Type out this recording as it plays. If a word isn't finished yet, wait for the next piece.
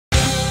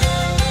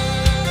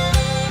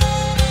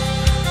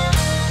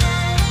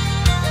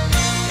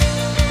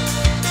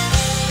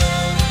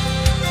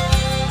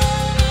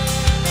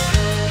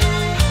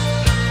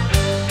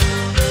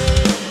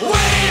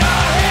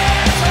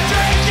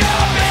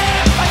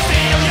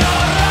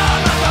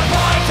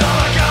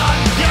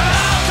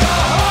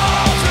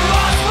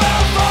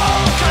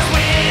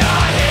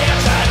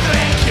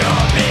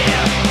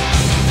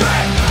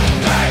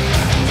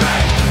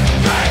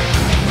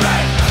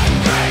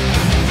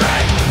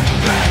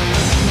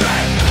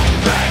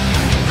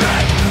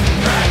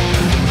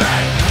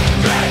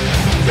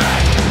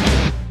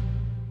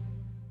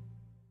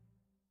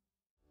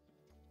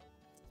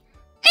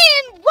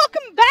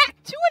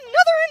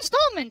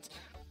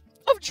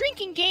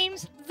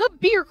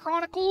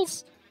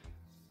Chronicles.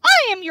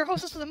 I am your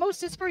hostess with the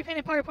most spray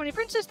painted pirate pony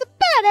princess, the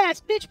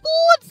badass bitch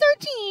Blood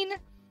 13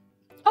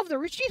 of the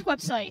Rich Teeth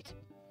website.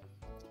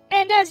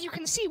 And as you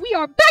can see, we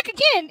are back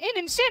again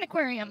in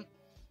Insaniquarium.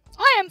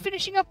 I am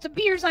finishing up the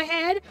beers I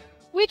had,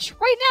 which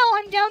right now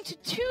I'm down to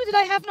 2 that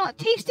I have not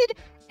tasted,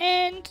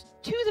 and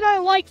 2 that I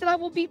like that I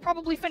will be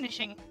probably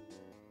finishing.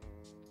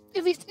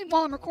 At least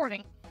while I'm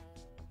recording.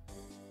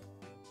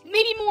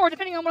 Maybe more,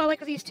 depending on what I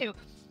like with these 2.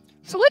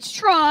 So let's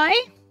try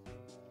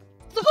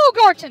the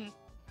Hogarten,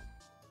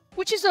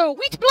 which is a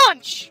wheat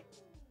blanche.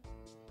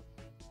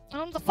 I don't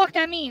know what the fuck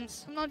that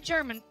means. I'm not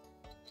German.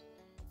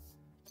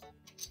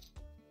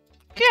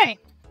 Okay.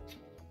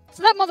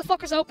 So that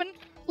motherfucker's open.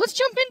 Let's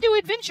jump into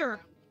adventure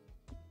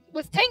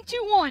with Tank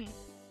 2-1.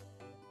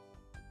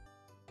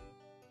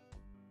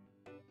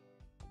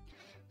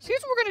 So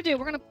here's what we're gonna do.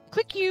 We're gonna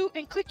click you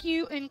and click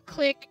you and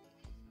click.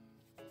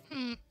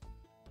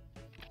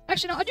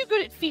 Actually, no, I do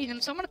good at feeding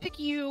them, so I'm gonna pick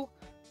you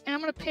and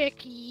I'm gonna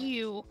pick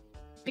you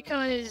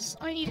because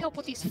I need help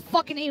with these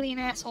fucking alien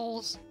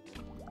assholes.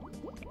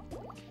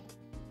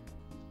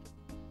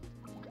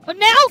 But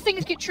now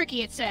things get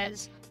tricky, it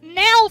says.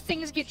 Now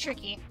things get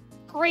tricky.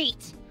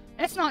 Great.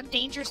 That's not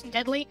dangerous and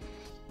deadly.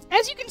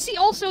 As you can see,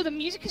 also, the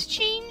music has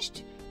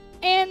changed,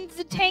 and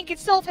the tank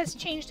itself has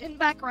changed in the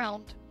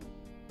background.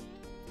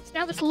 It's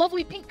now this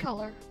lovely pink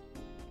color.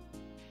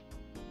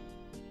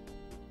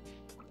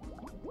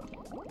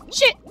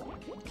 Shit!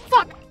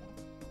 Fuck!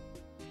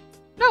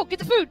 No, get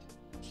the food!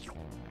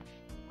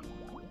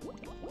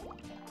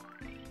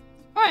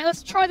 Alright,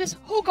 let's try this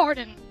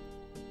Hogarten.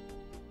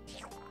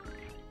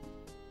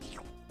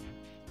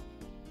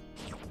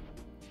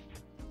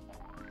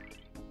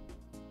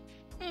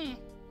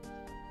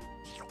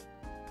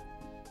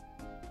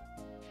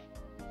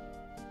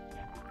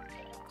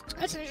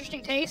 That's an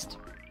interesting taste.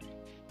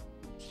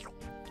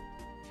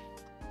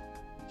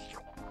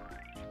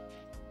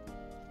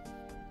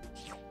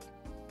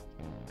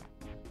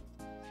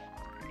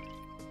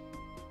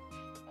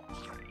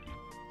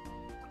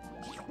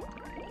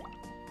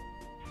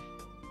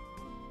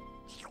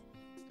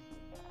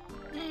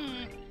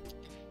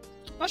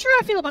 Not sure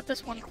how I feel about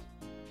this one.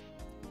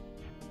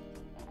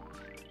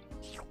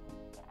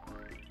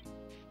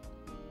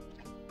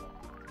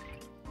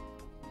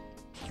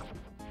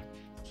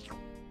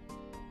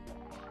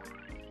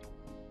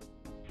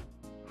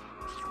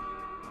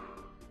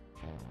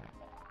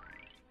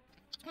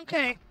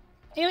 Okay.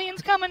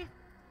 Aliens coming.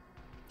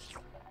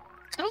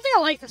 I don't think I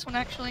like this one,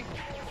 actually.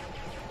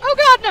 Oh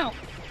god, no!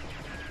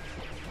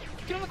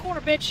 Get in the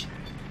corner, bitch.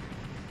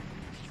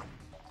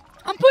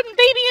 I'm putting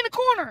baby in the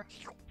corner!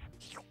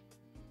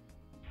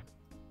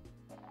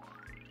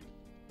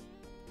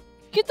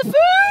 Get the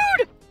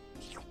food!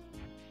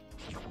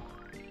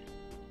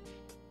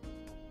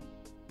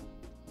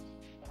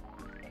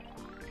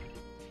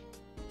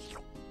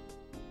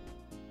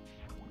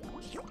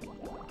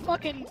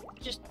 Fucking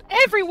just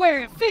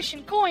everywhere! Fish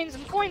and coins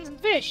and coins and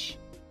fish!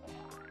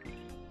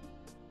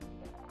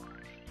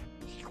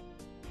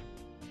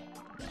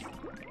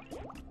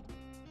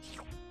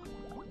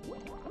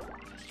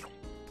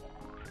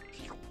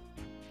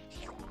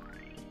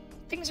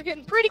 Things are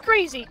getting pretty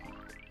crazy.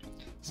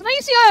 So now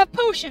you see I have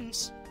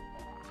potions.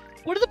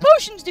 What do the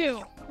potions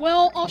do?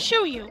 Well, I'll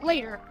show you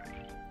later.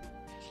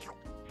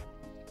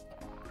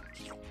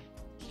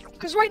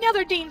 Because right now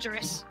they're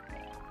dangerous.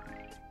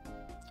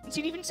 And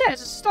see, it even says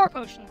it's a star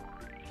potion.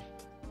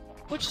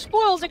 Which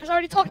spoils it because I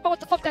already talked about what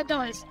the fuck that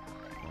does.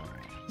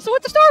 So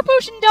what the star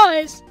potion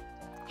does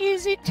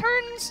is it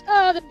turns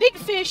the big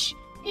fish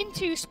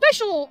into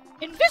special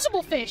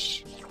invisible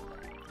fish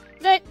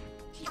that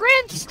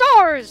grant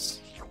stars.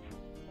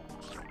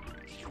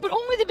 But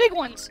only the big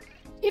ones.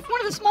 If one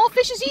of the small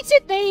fishes eats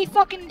it, they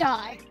fucking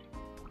die.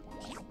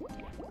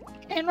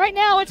 And right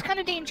now, it's kind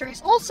of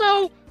dangerous.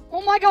 Also,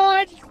 oh my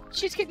god,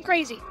 shit's getting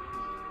crazy.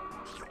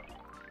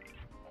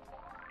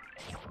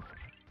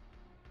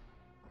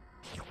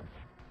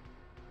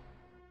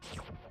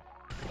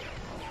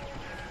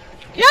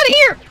 Get out of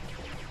here!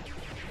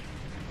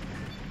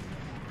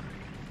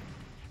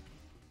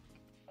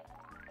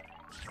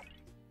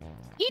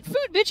 Eat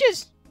food,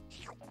 bitches!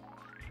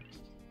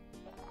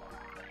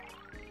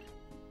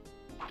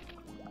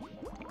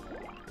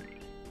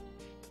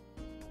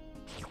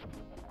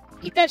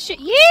 Eat that shit.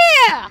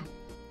 Yeah!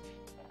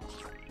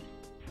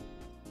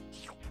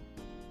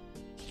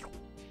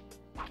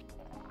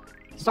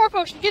 Star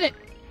potion, get it.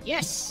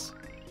 Yes.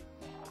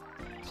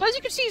 So as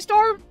you can see,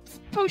 star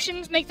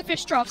potions make the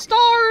fish drop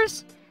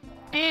stars.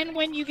 And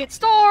when you get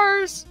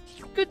stars,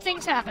 good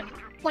things happen.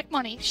 Like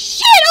money.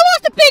 Shit, I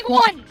lost a big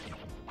one!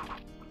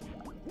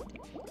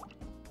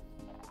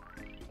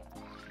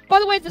 By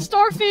the way, the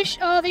starfish,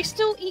 they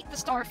still eat the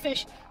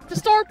starfish. The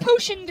star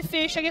potioned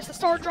fish, I guess the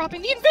star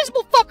dropping, the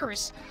invisible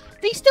fuckers!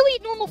 They still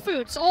eat normal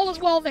food, so all is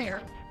well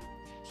there.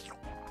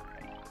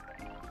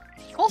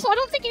 Also, I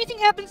don't think anything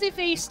happens if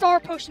a star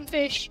potion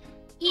fish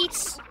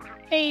eats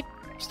a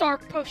star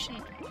potion.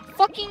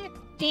 Fucking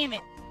damn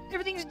it.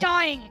 Everything's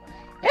dying.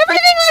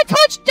 Everything I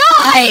touch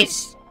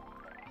dies!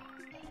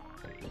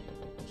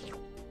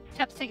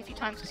 tap the tank a few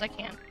times because I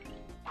can.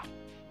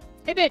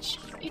 Hey, bitch,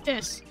 eat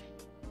this.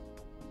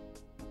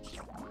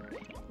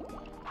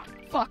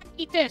 Fuck,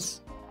 eat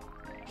this.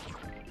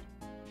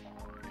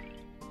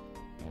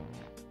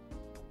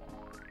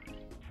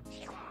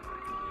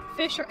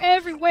 Fish are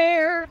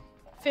everywhere.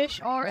 Fish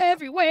are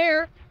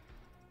everywhere.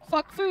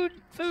 Fuck food.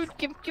 Food.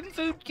 Give him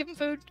food. Give him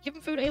food. Give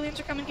him food. Aliens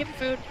are coming. Give him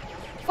food.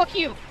 Fuck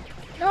you.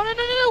 No, no, no, no,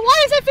 no.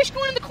 Why is that fish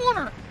going in the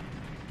corner?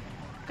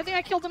 I think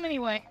I killed him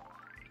anyway.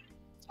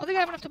 I think I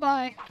have enough to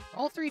buy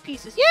all 3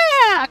 pieces.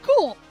 Yeah!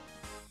 Cool!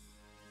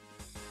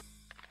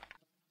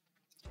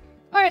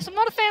 Alright, so I'm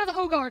not a fan of the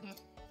Hoe Garden.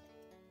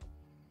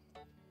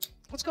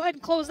 Let's go ahead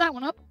and close that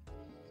one up.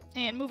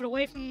 And move it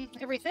away from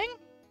everything.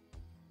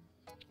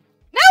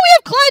 Now we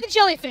have Clyde the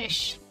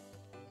Jellyfish!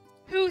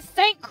 Who,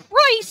 thank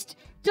Christ,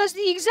 does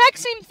the exact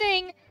same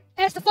thing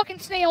as the fucking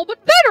snail, but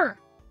better!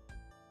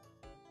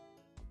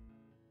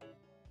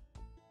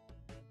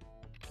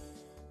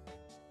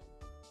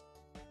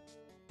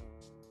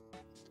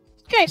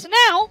 Okay, so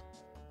now,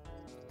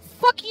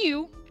 fuck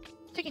you.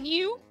 I'm taking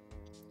you,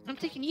 I'm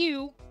taking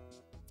you,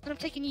 and I'm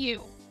taking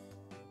you.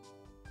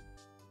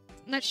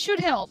 And that should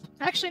help.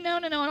 Actually, no,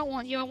 no, no, I don't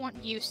want you. I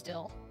want you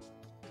still.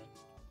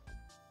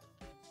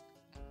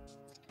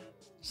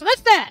 So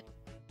that's that.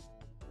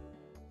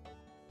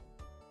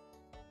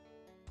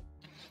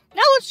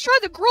 Now let's try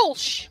the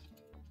Grolsch,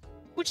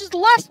 which is the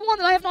last one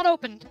that I have not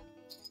opened.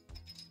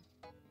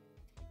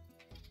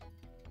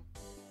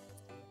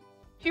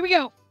 Here we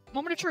go.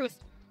 Moment of truth.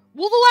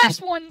 Will the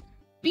last one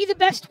be the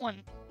best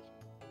one?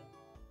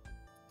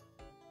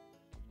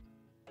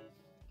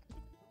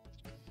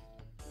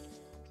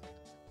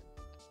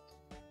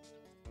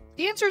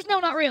 The answer is no,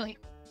 not really.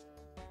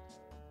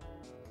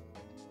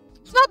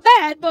 It's not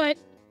bad, but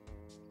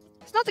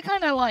it's not the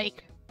kind I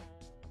like.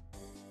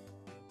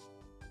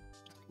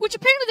 Which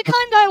apparently the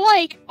kind I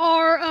like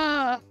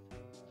are,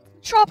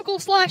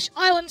 tropical /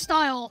 island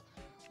style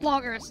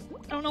loggers.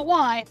 I don't know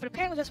why, but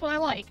apparently that's what I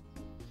like.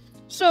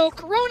 So,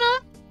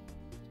 Corona,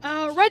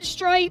 Red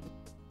Stripe,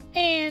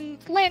 and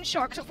Land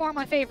Shark so far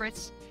my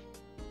favorites.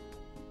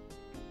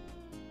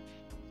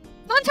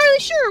 Not entirely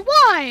sure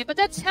why, but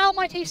that's how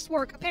my tastes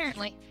work,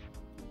 apparently.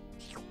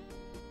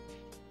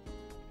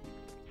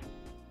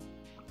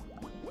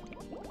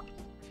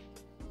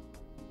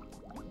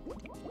 I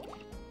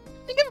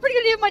think I have a pretty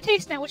good idea of my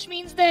taste now, which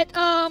means that,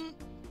 the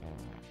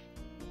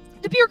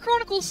Beer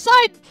Chronicles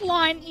side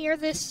line here,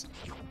 this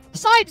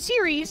side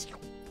series,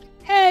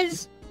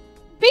 has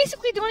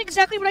basically done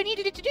exactly what I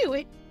needed it to do.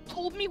 It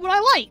told me what I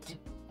liked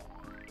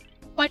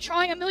by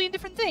trying a million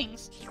different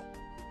things.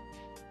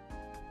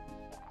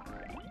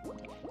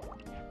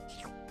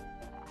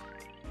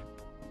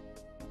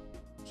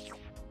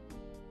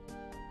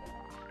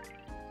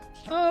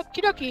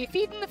 Okie dokie,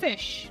 feeding the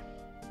fish.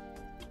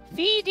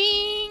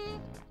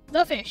 Feeding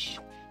the fish.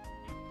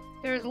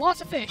 There's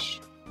lots of fish.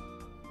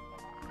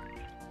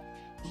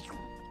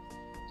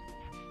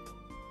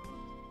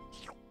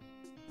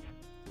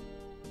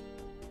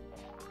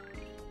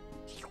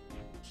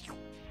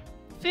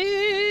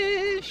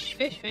 Fish,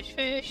 fish, fish,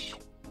 fish.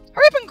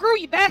 Hurry up and grow,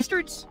 you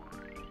bastards!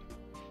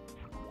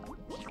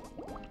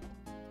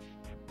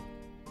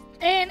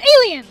 An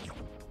alien!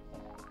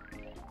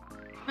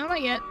 No,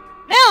 not yet.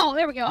 Now!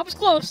 There we go. I was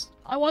close.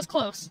 I was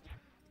close.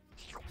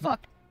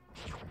 Fuck.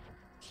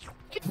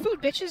 Get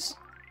food, bitches.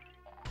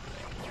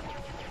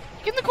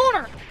 Get in the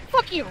corner!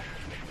 Fuck you!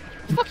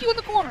 Fuck you in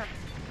the corner!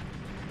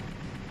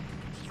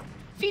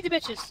 Feed the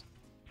bitches.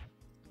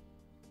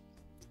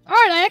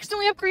 Alright, I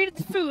accidentally upgraded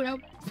the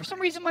food. For some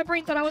reason, my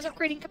brain thought I was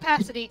upgrading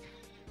capacity.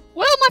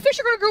 Well, my fish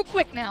are gonna grow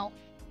quick now.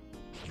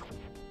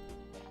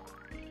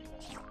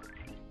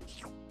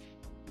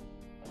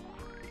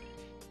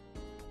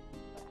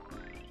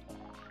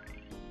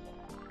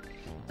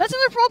 That's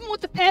another problem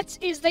with the pets,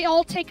 is they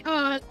all take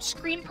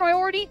screen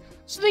priority,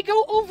 so they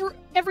go over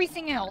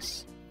everything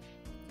else.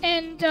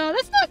 And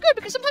that's not good,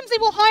 because sometimes they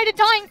will hide a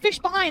dying fish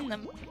behind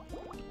them.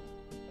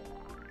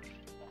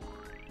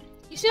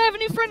 You see, I have a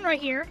new friend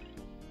right here.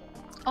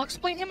 I'll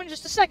explain him in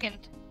just a second.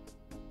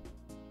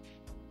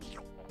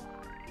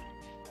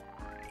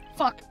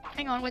 Fuck.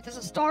 Hang on, wait, there's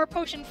a star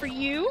potion for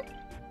you.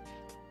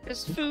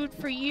 There's food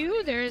for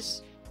you.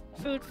 There's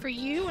food for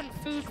you and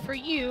food for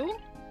you.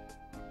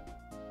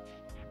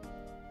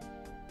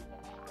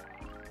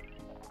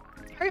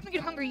 Hurry up and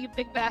get hungry, you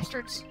big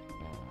bastards.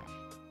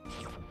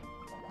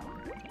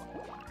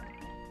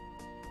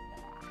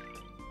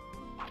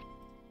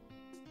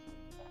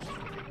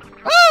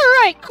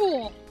 Alright,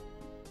 cool.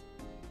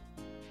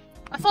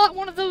 I thought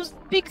one of those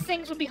big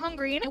things would be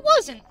hungry, and it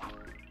wasn't.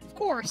 Of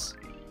course.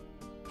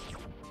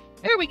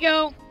 There we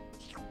go.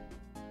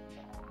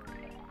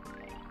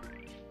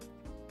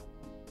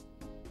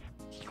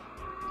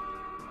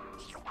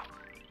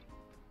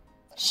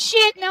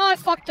 Shit, now I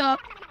fucked up.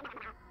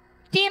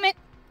 Damn it.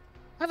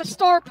 I have a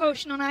star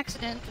potion on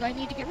accident that I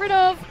need to get rid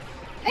of.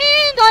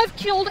 And I've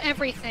killed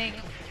everything.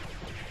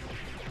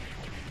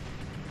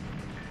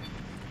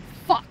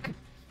 Fuck.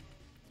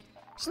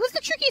 So that's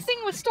the tricky thing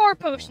with star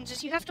potions,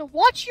 is you have to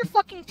watch your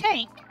fucking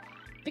tank.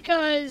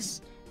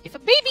 Because If a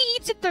baby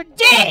eats it, they're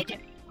dead!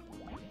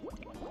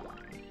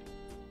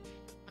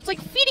 It's like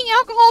feeding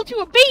alcohol to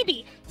a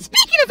baby!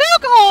 Speaking of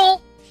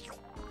alcohol!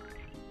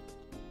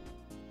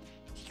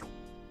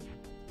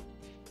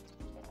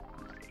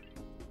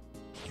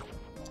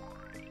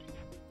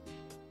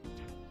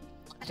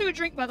 I took a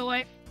drink, by the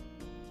way.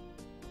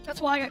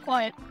 That's why I got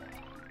quiet.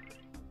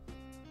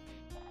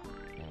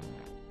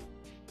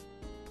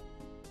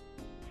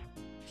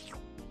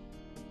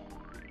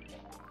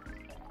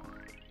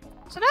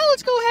 So now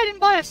let's go ahead and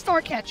buy a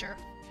star catcher.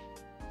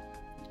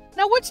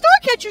 Now what star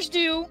catchers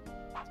do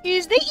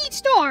is they eat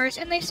stars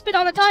and they spit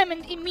out a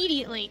diamond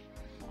immediately.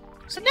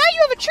 So now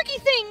you have a tricky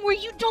thing where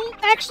you don't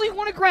actually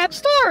want to grab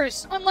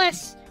stars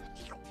unless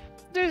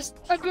there's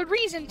a good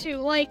reason to,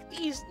 like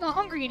he's not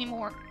hungry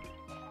anymore.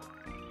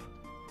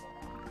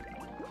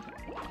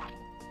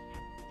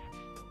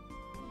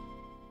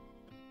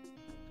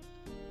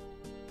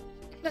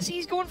 Now see,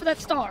 he's going for that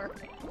star.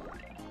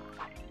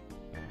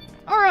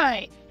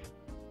 Alright.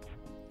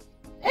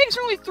 Eggs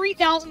are only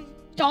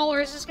 $3,000.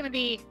 This is going to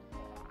be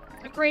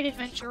a great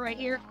adventure right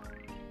here.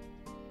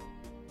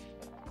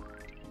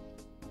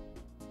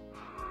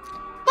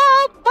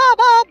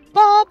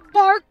 Bob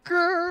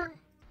Barker.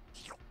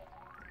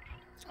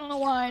 I don't know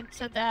why I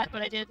said that,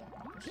 but I did.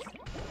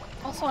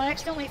 Also, I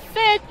accidentally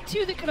fed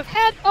two that could have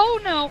had. Oh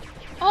no!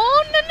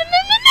 Oh no!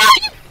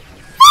 You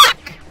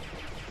fuck!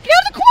 Get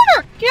out of the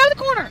corner! Get out of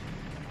the corner!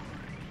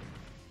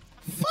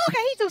 Fuck!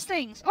 I hate those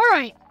things. All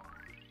right.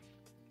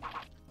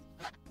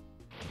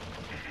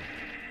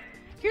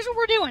 Here's what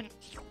we're doing.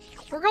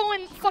 We're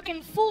going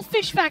fucking full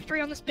fish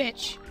factory on this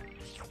bitch.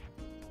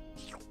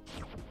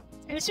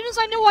 And as soon as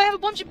I know I have a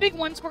bunch of big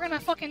ones, we're gonna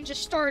fucking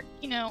just start,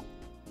 you know,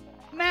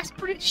 mass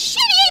produce. Shit,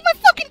 he ate my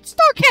fucking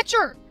star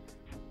catcher!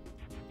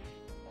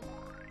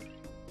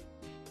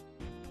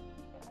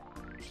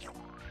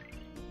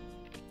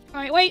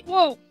 Alright, wait,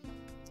 whoa.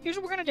 Here's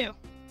what we're gonna do.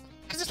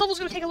 Because this level's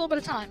gonna take a little bit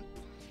of time.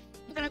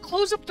 I'm gonna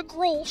close up the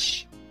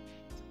Grolsch.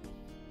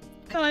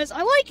 Because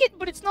I like it,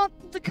 but it's not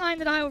the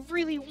kind that I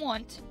really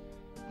want.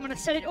 I'm gonna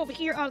set it over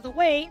here out of the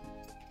way.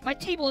 My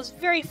table is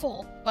very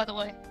full, by the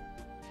way.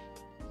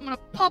 I'm gonna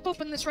pop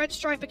open this red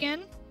stripe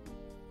again.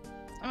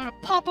 I'm gonna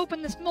pop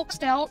open this milk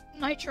stout,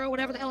 nitro,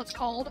 whatever the hell it's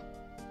called.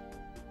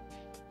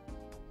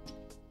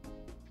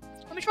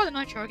 Let me try the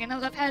nitro again, now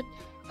that I've had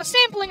a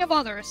sampling of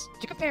others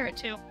to compare it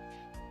to.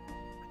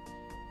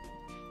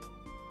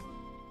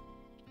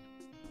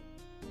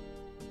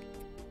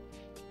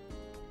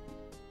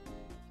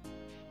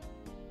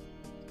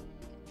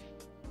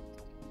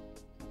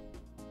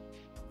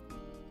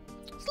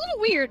 It's a little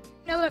weird,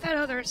 now that I've had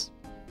others.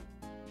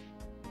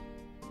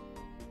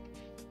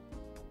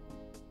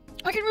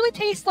 I can really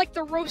taste, like,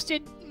 the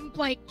roasted,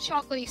 like,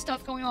 chocolatey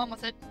stuff going on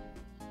with it.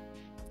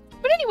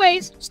 But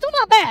anyways, still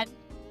not bad.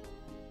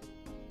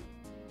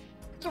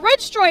 The red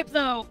stripe,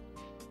 though.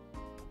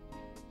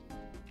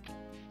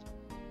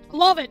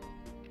 Love it.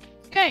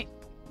 Okay,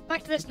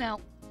 back to this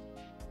now.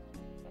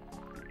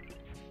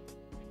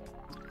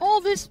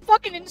 All this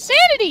fucking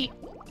insanity!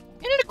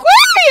 In an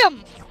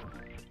aquarium!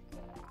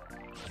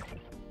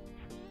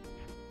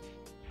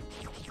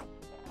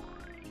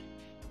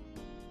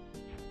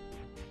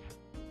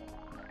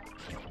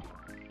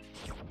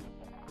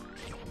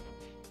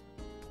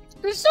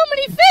 There's so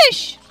many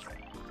fish!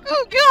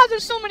 Oh god,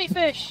 there's so many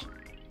fish!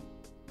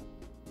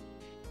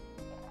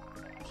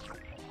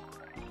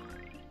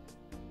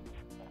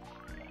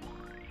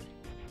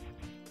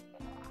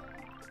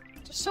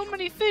 There's so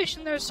many fish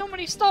and there's so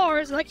many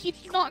stars that I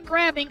keep not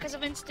grabbing because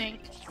of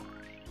instinct.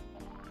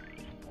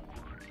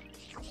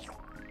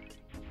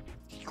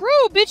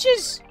 Grow,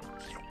 bitches!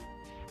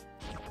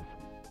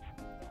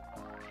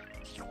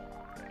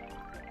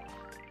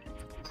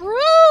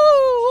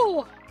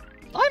 Grow!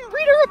 I'm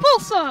Rita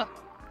Repulsa!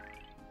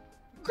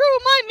 Grow,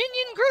 my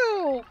minion,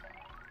 grow!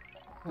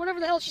 Whatever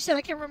the hell she said,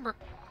 I can't remember.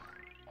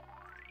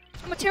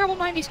 I'm a terrible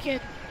 90s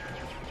kid.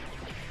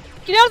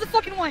 Get out of the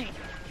fucking way!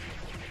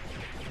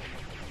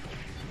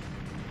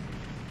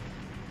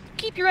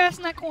 Keep your ass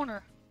in that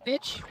corner,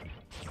 bitch.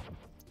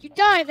 You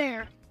die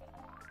there.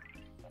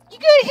 You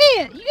go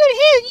ahead! You go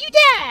ahead and you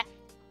die!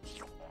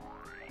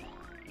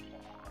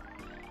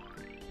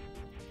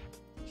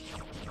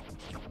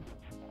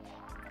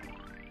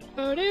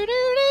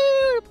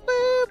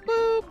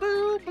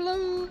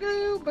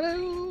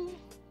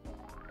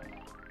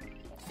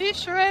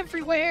 Fish are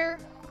everywhere.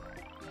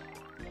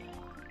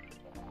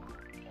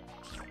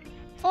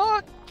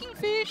 Fucking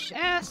fish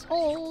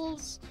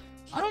assholes.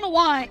 I don't know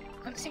why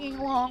I'm singing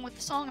along with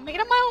the song. I'm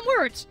making up my own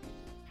words.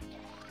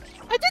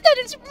 I did that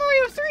in Super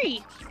Mario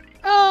 3.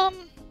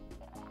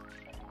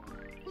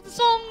 The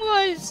song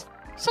was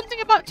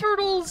something about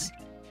turtles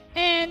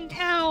and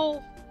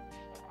how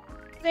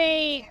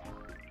they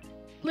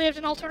lived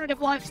an alternative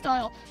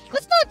lifestyle.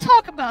 Let's not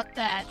talk about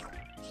that,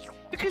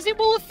 because it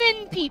will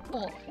offend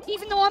people,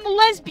 even though I'm a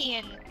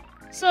lesbian.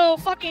 So,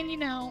 fucking, you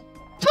know.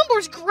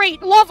 Tumblr's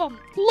great, love them.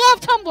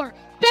 Love Tumblr.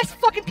 Best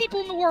fucking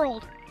people in the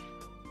world.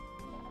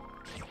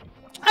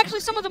 Actually,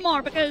 some of them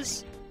are,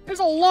 because there's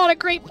a lot of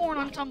great porn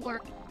on Tumblr.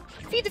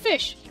 Feed the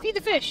fish! Feed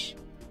the fish!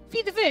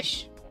 Feed the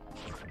fish!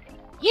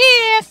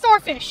 Yeah,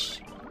 starfish!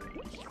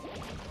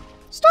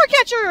 Star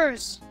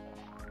catchers!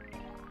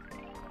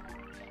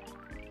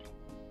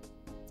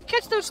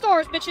 Catch those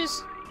stars,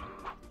 bitches!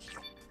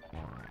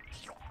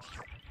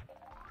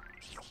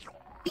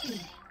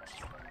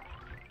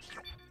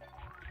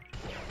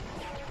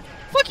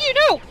 Fuck you,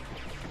 no!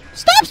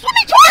 Stop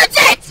swimming towards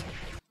it!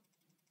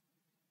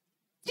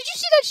 Did you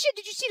see that shit?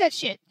 Did you see that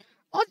shit?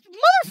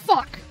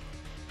 Motherfuck!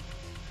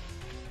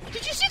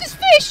 Did you see this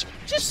fish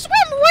just swim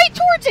right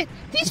towards it?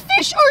 These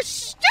fish are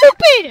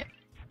stupid!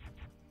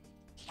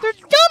 They're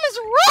dumb as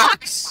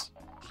rocks!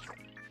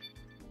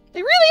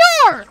 They really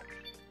are!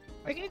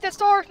 Are you gonna eat that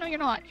star? No, you're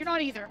not. You're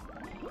not either.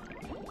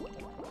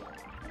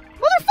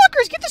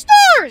 Motherfuckers, get the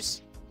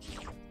stars!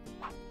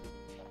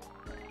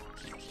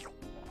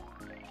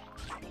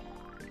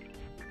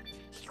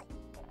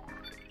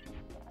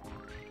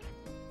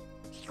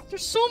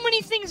 There's so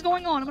many things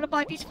going on. I'm gonna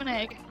buy a piece of an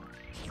egg.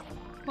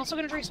 I'm also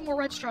gonna drink some more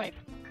Red Stripe.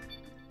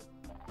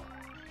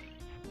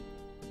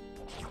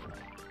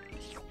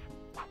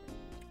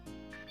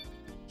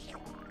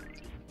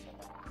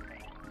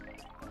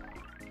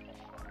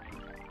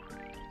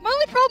 My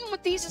only problem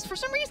with these is for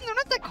some reason they're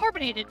not that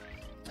carbonated.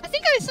 I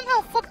think I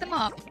somehow fucked them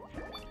up.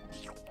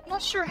 I'm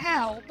not sure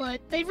how,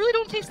 but they really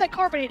don't taste that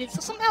carbonated,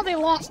 so somehow they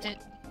lost it.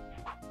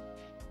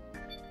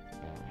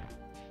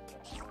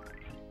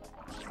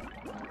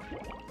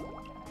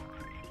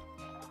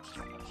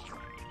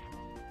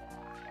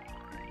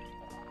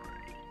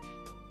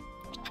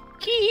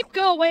 Keep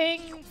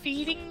going,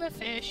 feeding the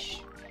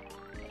fish.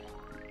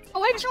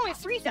 Oh, eggs are only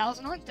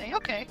 3,000, aren't they?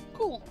 Okay,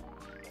 cool.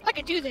 I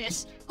can do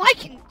this. I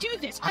can do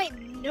this. I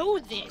know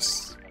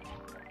this.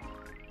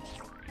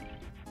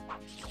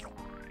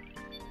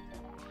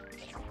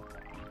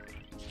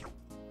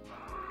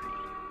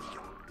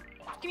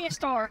 Give me a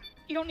star.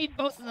 You don't need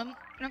both of them.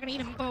 You're not gonna eat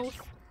them both.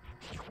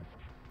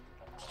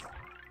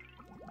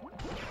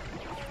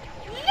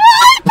 No!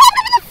 Put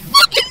them in the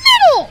fucking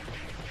middle!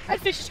 That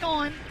fish is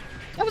gone.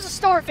 That was a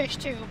starfish,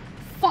 too.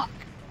 Fuck.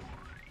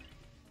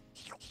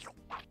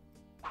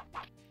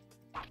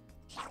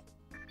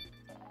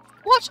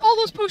 Watch all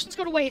those potions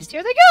go to waste.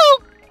 Here they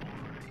go!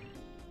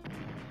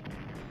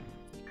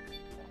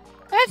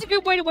 That's a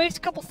good way to waste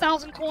a couple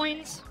thousand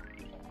coins.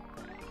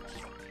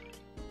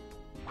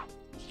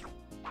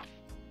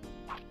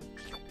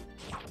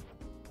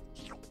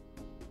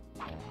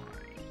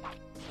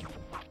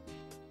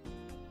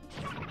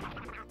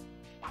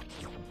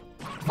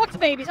 Fuck the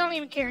babies. I don't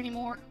even care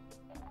anymore.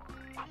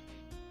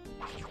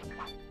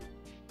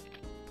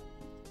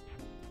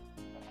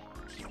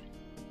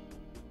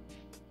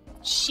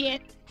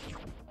 Shit.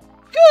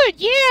 Good,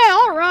 yeah,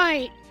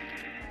 alright.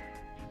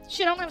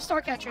 Shit, I don't have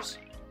star catchers.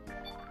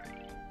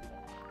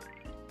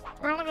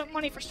 Or I don't have enough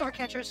money for star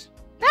catchers.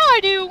 Now I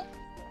do!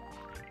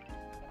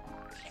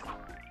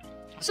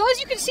 So as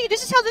you can see,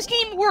 this is how this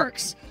game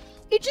works.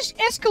 It just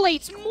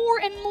escalates more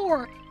and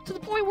more, to the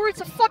point where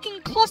it's a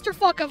fucking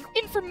clusterfuck of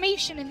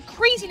information and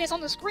craziness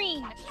on the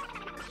screen.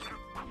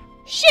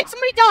 Shit,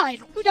 somebody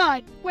died! Who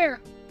died?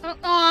 Where?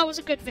 Oh, it was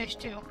a good fish,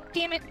 too.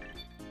 Damn it.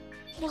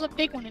 It was a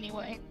big one,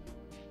 anyway.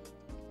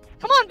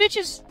 Come on,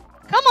 bitches!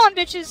 Come on,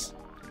 bitches!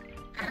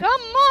 Come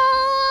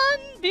on,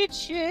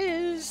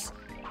 bitches!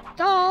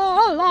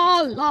 Da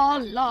la la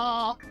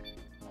la!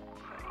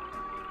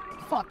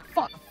 Fuck,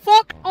 fuck,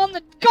 fuck on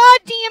the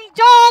goddamn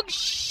dog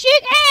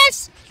shit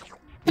ass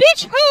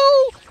bitch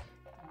who!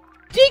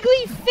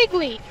 Diggly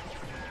figgly!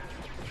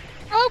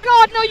 Oh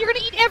god, no, you're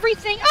gonna eat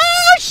everything!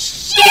 Oh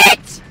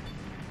shit!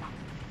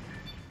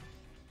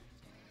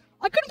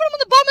 I couldn't put him on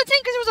the bottom of the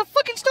tank because there was a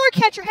fucking star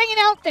catcher hanging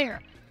out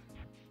there.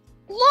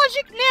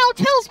 Logic now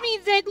tells me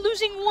that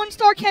losing one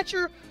star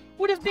catcher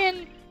would have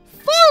been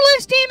far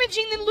less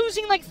damaging than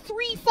losing like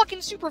 3 fucking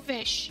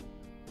superfish.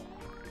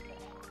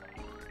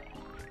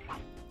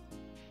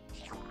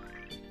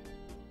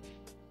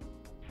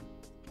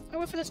 I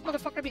wait for this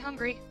motherfucker to be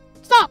hungry.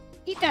 Stop!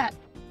 Eat that.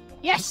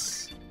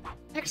 Yes!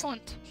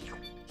 Excellent.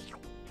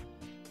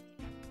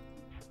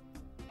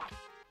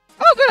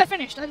 Oh good, I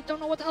finished. I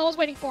don't know what the hell I was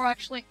waiting for,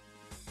 actually.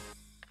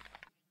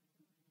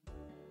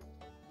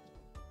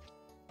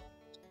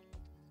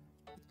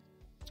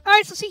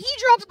 Alright, so see, he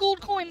drops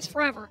gold coins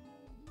forever.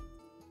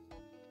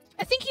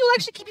 I think he'll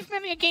actually keep you from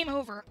having a game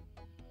over.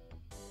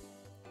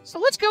 So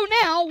let's go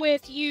now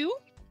with you,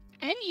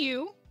 and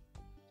you,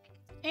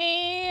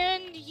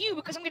 and you,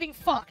 because I'm getting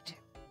fucked.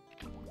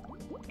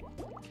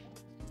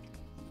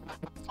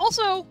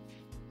 Also,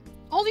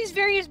 all these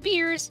various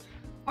beers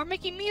are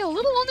making me a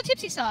little on the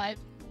tipsy side.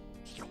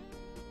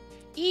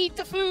 Eat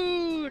the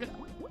food!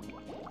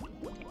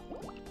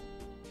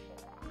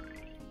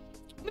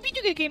 Maybe you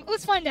do get a game.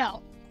 Let's find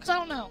out. Because I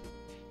don't know.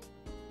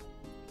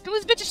 Can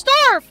this bitch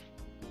starve?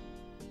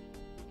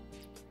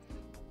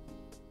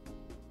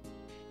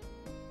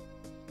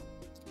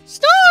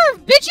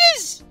 Starve,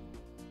 bitches!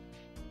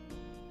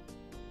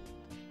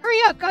 Hurry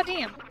up,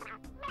 goddamn.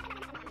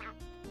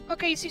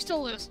 Okay, so you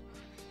still lose.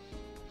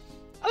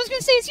 I was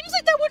gonna say, it seems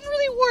like that wouldn't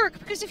really work,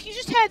 because if you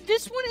just had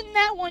this one and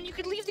that one, you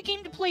could leave the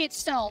game to play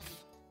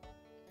itself.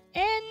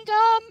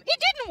 it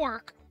didn't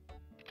work.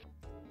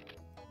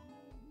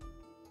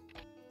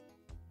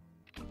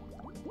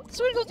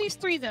 So we're gonna go with these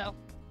 3, though.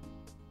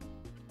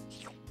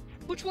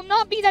 Which will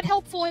not be that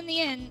helpful in the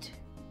end.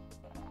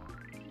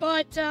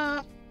 But,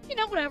 you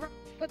know, whatever.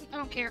 But I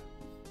don't care.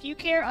 Do you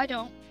care? I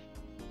don't.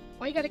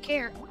 Why you gotta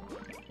care?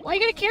 Why you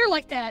gotta care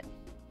like that?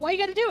 Why you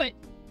gotta do it?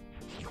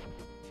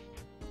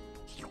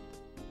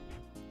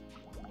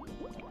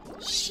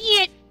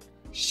 Shit!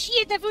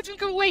 Shit, that food's gonna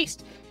go to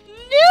waste.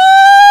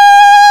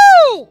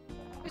 No!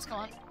 It's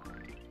gone.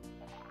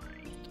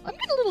 I'm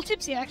getting a little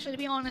tipsy, actually, to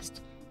be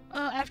honest.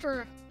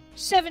 After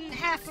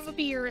 7.5 of a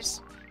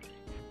beers.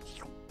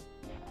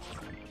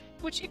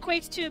 Which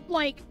equates to,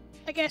 like,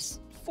 I guess,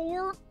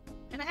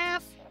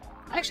 4.5?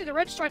 Actually, the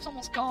red stripe's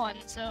almost gone,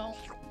 so...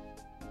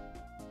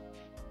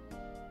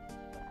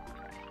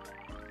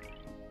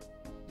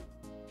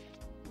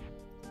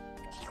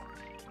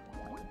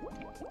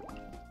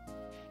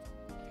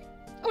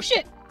 Oh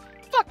shit!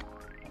 Fuck!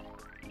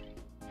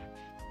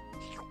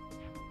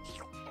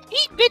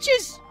 Eat,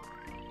 bitches!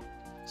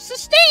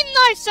 Sustain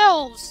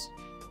thyself!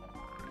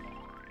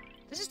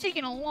 This is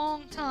taking a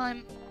long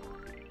time.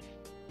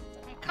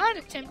 I'm kind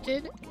of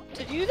tempted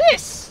to do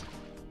this!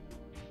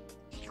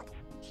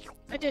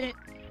 I did it.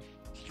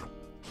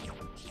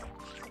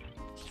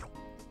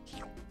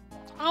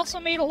 I also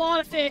made a lot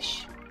of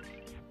fish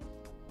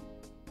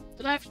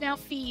that I have to now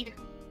feed.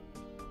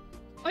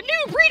 A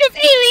new breed of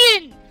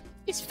alien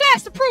is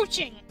fast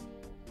approaching!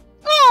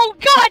 Oh,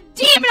 god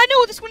damn it! I know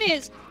what this one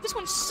is! This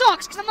one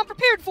sucks, because I'm not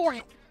prepared for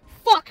it!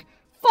 Fuck!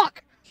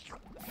 Fuck!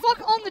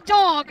 Fuck on the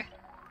dog!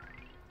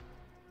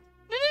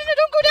 No,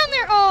 don't go down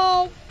there!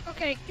 Oh!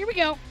 Okay, here we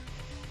go.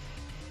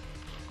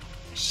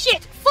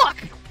 Shit! Fuck!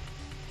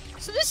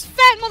 So this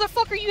fat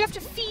motherfucker, you have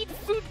to feed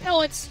food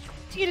pellets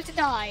to get it to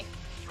die.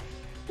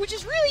 Which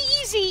is really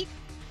easy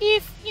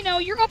if, you know,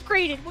 you're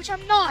upgraded, which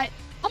I'm not.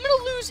 I'm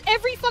gonna lose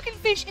every fucking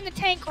fish in the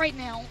tank right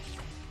now.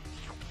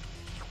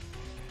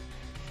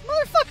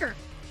 Motherfucker!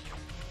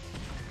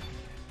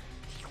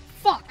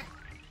 Fuck.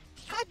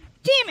 God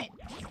damn it!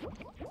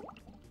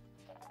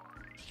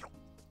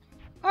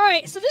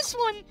 Alright, so this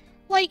one,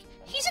 like,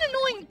 he's an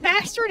annoying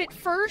bastard at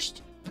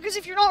first, because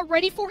if you're not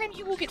ready for him,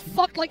 you will get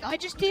fucked like I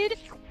just did.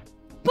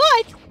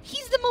 But,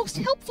 he's the most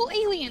helpful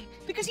alien,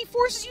 because he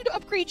forces you to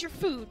upgrade your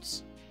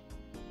foods.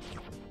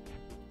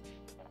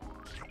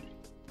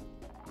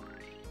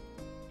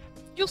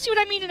 You'll see what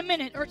I mean in a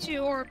minute, or 2,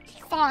 or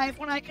 5,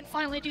 when I can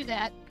finally do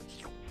that.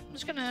 I'm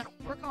just gonna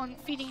work on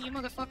feeding you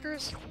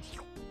motherfuckers.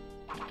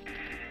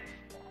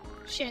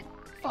 Shit.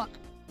 Fuck.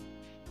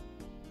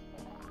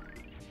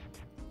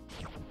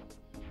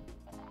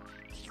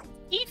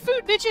 Eat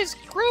food, bitches!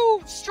 Grow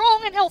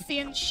strong and healthy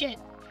and shit.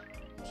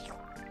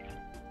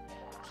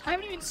 I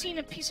haven't even seen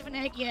a piece of an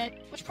egg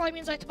yet, which probably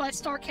means I have to buy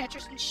star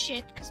catchers and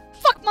shit, because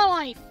fuck my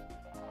life!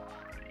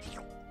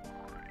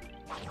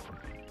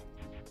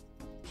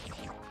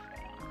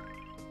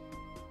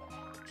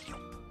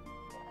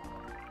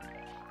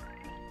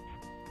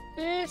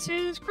 This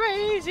is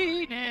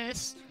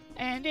craziness,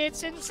 and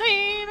it's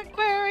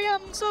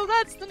Insaniquarium, so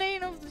that's the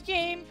name of the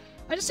game.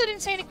 I just said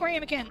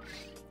Insaniquarium again.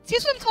 See,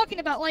 that's what I'm talking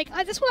about, like,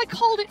 that's what I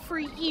called it for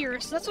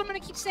years, so that's what I'm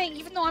gonna keep saying,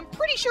 even though I'm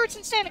pretty sure it's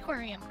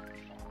Insaniquarium.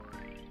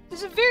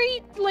 There's a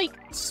very, like,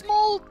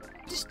 small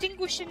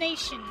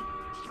distinguishation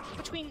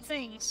between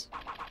things.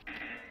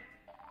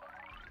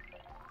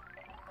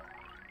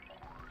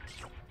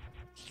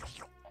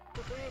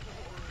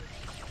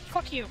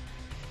 Fuck you.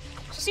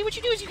 So see, what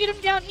you do is you get him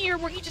down here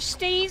where he just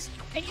stays,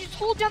 and you just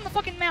hold down the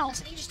fucking mouse,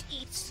 and he just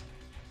eats.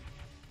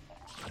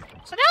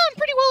 So now I'm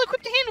pretty well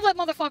equipped to handle that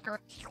motherfucker.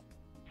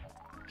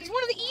 He's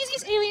one of the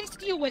easiest aliens to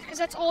deal with, because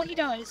that's all he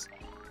does.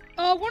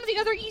 One of the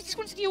other easiest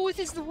ones to deal with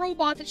is the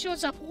robot that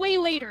shows up way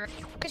later,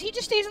 because he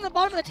just stays in the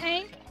bottom of the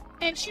tank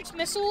and shoots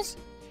missiles,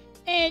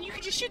 and you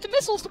can just shoot the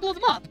missiles to blow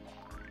them up.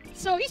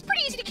 So he's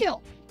pretty easy to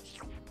kill.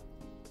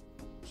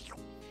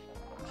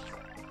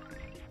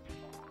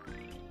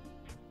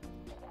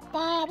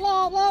 Blah,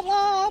 blah, blah,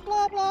 blah,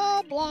 blah,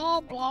 blah,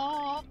 blah,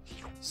 blah.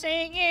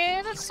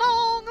 Singing a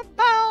song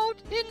about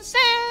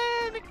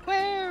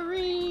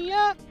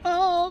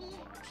Insaniquarium.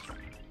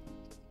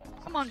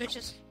 Come on,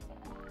 bitches.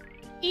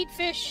 Eat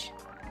fish.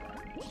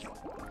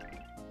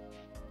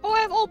 Oh, I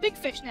have all big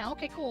fish now.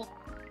 Okay, cool.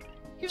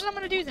 Here's what I'm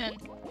gonna do then.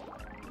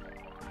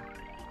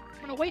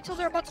 I'm gonna wait till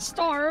they're about to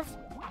starve.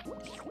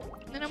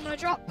 And then I'm gonna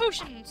drop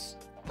potions.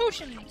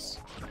 Potions.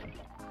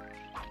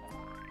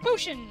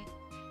 Potion.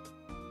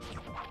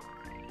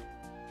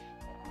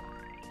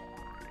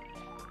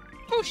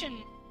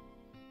 Potion.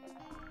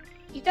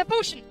 Eat that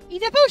potion. Eat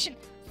that potion.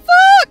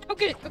 Fuck! Oh,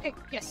 good. Okay,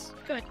 yes.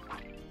 Good.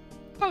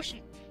 Potion.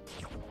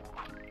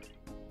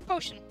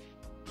 Potion.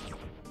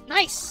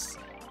 Nice!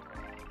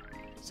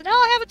 So now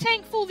I have a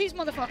tank full of these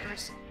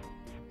motherfuckers.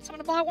 So I'm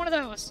gonna buy one of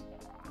those.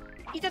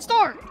 Eat that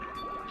star!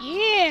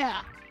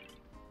 Yeah!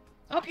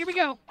 Oh, here we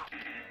go.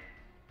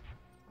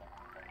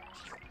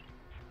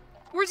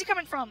 Where's he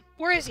coming from?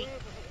 Where is he?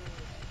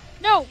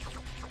 No!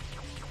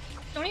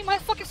 Don't eat my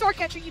fucking star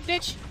catcher, you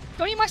bitch!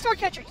 Don't eat my star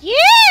catcher!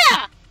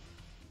 Yeah!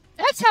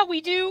 That's how we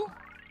do.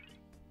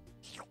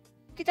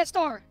 Get that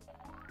star.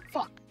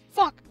 Fuck.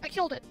 Fuck. I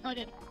killed it. No, I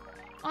didn't.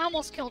 I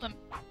almost killed him.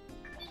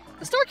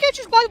 The star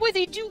catchers, by the way,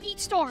 they do eat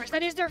stars.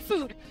 That is their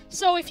food.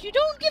 So if you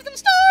don't give them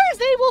stars,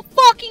 they will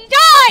fucking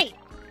die!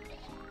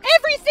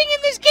 Everything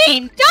in this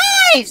game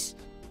dies!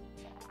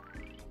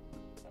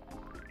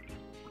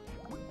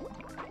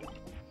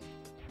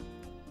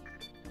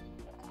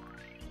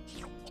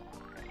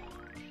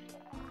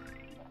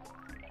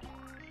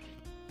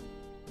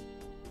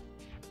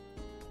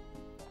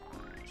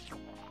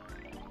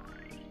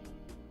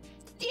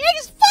 The egg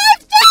is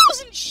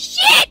 5,000!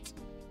 Shit!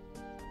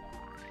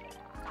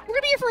 We're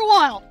gonna be here for a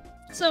while.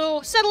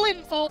 So, settle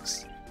in,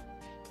 folks.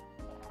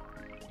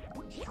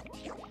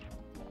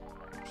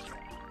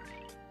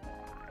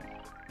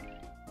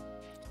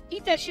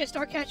 Eat that shit,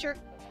 Starcatcher.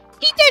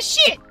 Eat that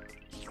shit!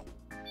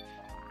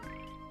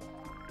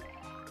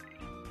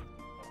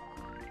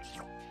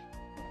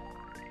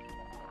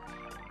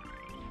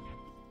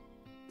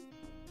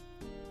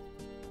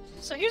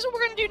 So here's what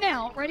we're gonna do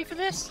now. Ready for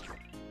this?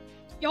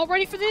 Y'all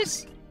ready for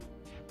this?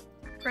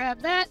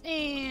 Grab that,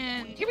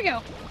 and here we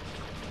go.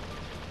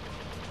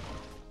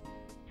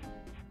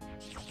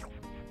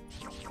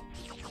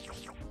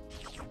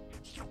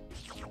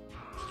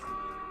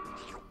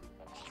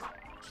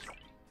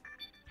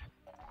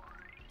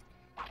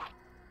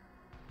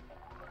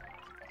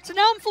 So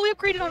now I'm fully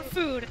upgraded on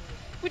food,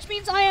 which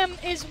means I am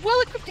as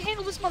well equipped to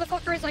handle this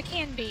motherfucker as I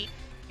can be.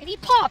 And he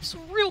pops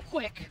real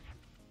quick.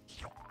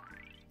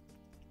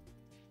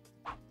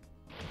 I'm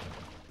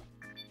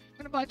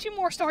gonna buy 2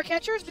 more star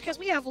catchers because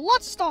we have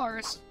lots of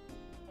stars.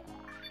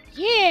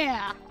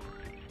 Yeah!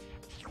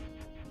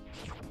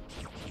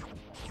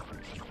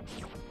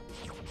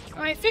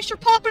 Alright, fish are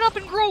popping up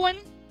and growing.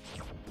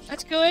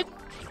 That's good.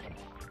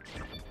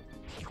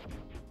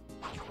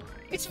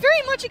 It's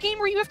very much a game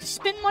where you have to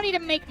spend money to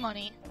make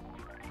money.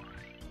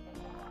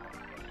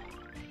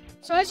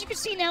 So as you can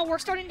see now, we're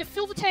starting to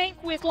fill the tank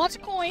with lots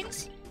of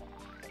coins.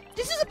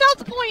 This is about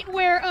the point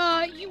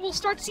where you will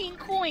start seeing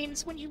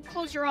coins when you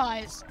close your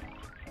eyes.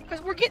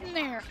 Because we're getting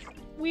there.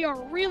 We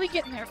are really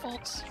getting there,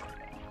 folks.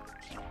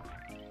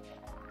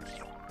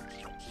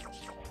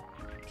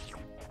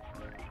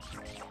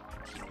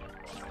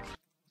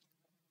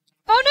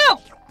 Oh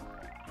no!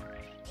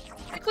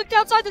 I clicked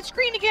outside the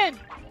screen again.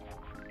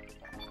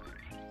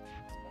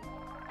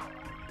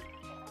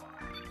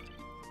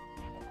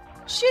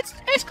 Shit's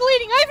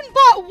escalating. I haven't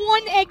bought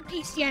 1 egg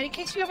piece yet, in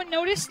case you haven't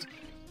noticed.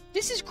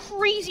 This is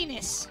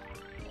craziness.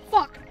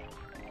 Fuck.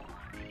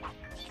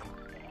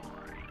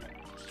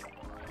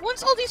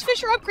 Once all these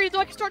fish are upgraded, though,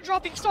 I can start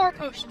dropping star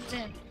potions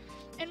in.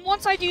 And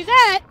once I do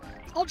that,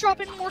 I'll drop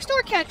in more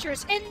star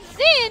catchers. And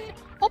then,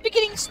 I'll be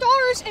getting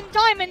stars and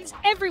diamonds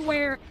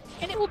everywhere.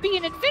 And it will be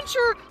an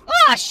adventure.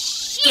 Ah,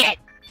 shit!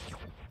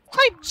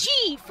 Type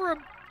G for a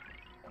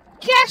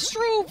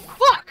gastro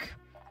fuck.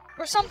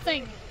 Or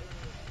something.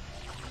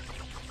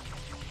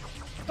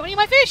 Don't eat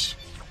my fish!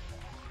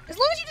 As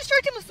long as you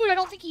distract him with food, I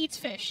don't think he eats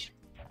fish.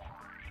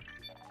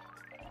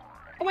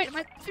 Oh wait,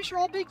 my fish are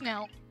all big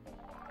now.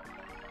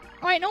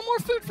 Alright, no more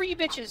food for you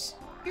bitches.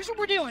 Here's what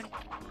we're doing.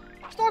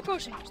 Star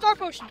potion, star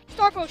potion,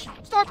 star potion,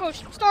 star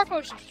potion, star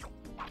potion.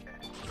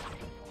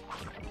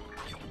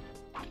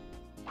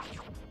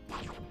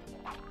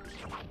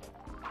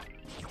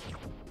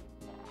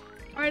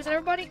 Alright, is that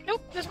everybody?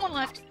 Nope, there's one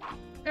left.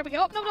 There we go.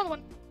 Oh, no, another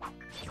one.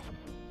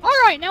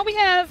 Alright, now we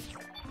have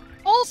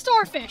all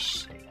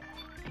starfish.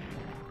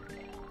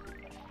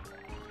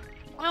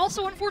 I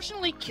also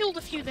unfortunately killed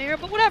a few there,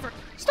 but whatever.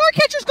 Star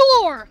catchers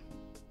galore!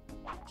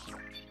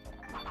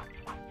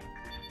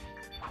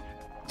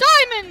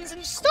 Diamonds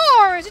and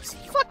stars! It's an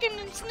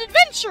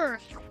adventure!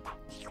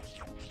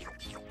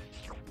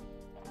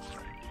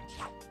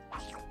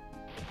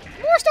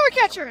 More star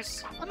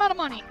catchers! I'm out of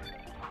money.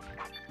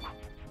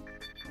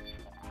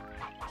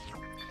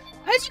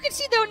 As you can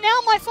see though, now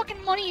my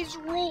fucking money is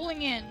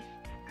rolling in.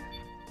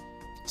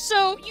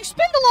 So, you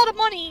spend a lot of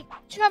money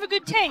to have a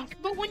good tank,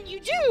 but when you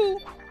do,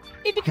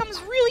 it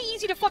becomes really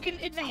easy to fucking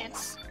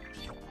advance.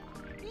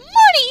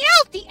 Money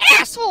out the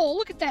asshole!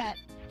 Look at that.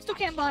 Still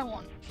can't buy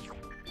one.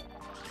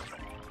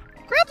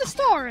 Grab the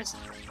stars.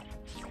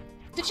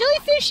 The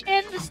jellyfish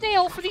and the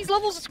snail for these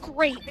levels is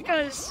great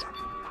because,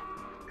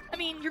 I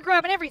mean, you're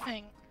grabbing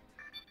everything.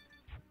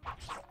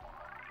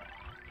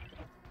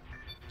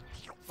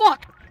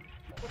 Fuck.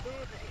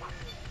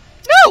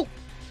 No!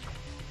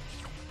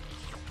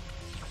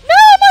 No,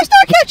 my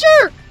star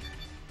catcher!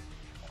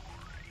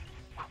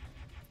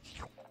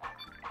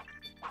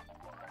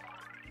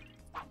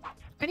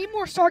 I need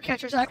more star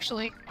catchers,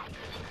 actually.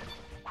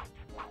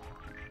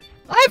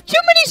 I have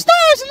too many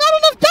stars and not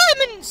enough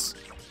diamonds!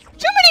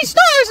 Too many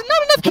stars and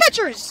not enough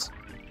catchers!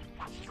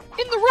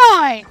 In the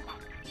rye!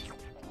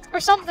 Or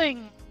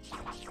something.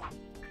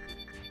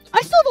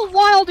 I still have a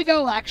while to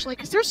go, actually,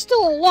 because there's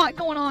still a lot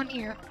going on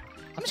here.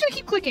 I'm just gonna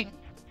keep clicking.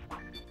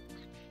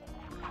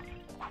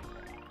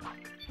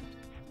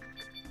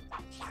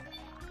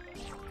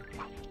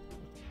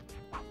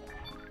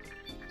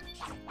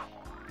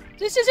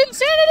 This is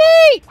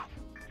insanity!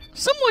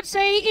 Some would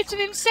say it's an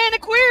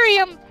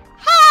Insaniquarium.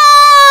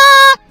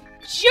 Ha!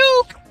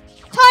 Joke!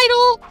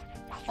 Title!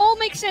 All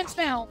makes sense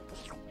now.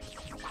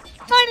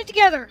 Tying it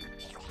together.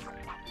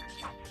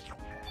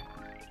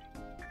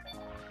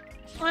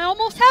 I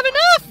almost have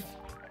enough!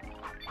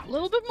 A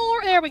little bit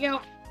more. There we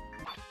go.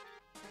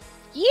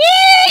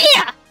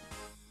 Yeah!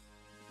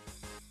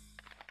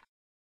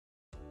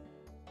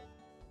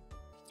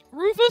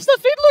 Rufus the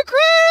Fiddler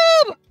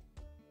Crab!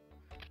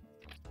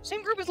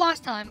 Same group as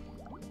last time.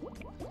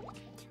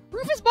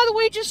 Rufus, by the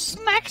way, just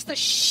smacks the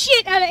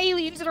shit out of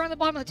aliens that are on the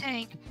bottom of the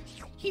tank.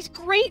 He's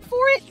great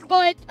for it,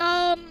 but,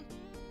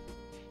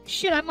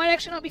 shit, I might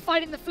actually not be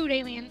fighting the food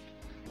alien.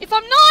 If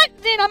I'm not,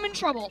 then I'm in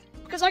trouble.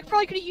 Because I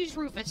probably could have used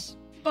Rufus.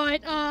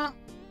 But,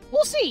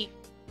 we'll see.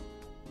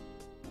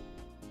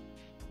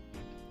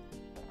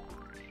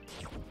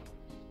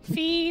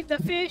 Feed the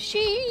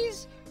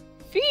fishies!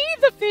 Feed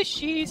the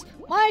fishies!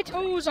 My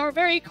toes are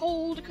very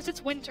cold because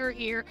it's winter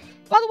here.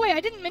 By the way,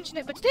 I didn't mention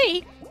it, but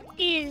today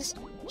is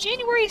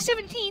January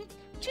 17th,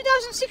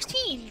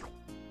 2016.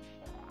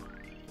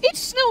 It's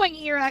snowing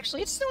here,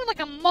 actually. It's snowing like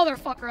a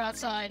motherfucker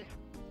outside.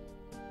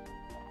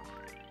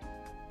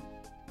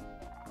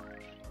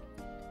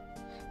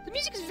 The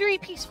music is very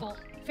peaceful,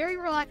 very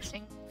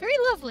relaxing, very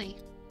lovely.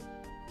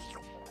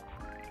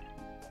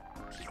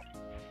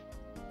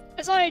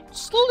 As I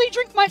slowly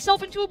drink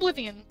myself into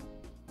oblivion.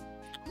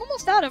 I'm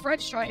almost out of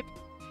Red Stripe.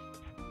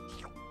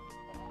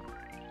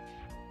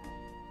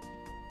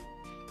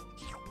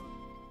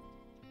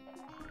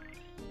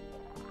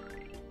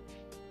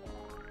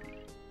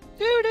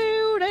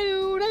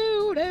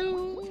 Do-do-do-do-do.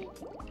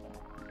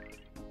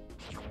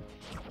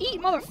 Eat,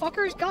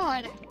 motherfuckers,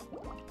 God.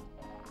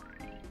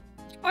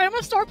 Alright, I'm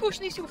gonna start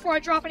pushing these two before I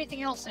drop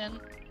anything else in.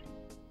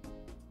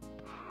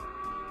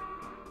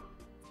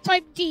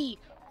 Type D.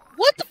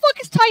 What the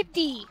fuck is Type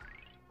D?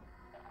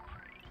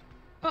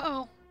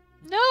 Uh-oh.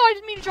 No, I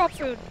didn't mean to drop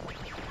food.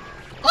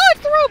 Oh,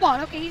 it's the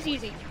robot! Okay, he's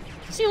easy.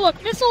 See,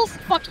 look, missiles,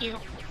 fuck you.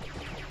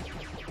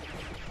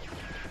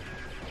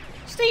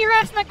 Stay your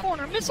ass in that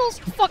corner. Missiles,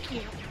 fuck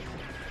you.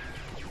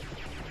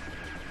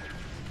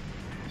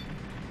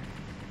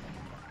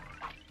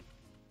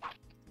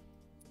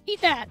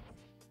 Eat that.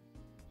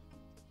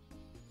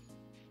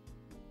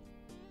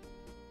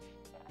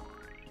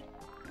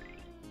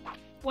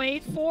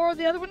 Wait for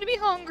the other one to be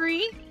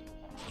hungry.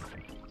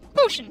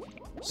 Potion.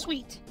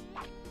 Sweet.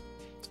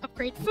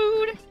 Upgrade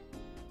food.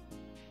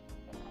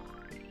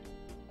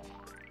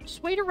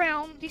 Just wait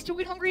around. These two will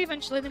get hungry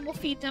eventually, then we'll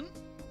feed them.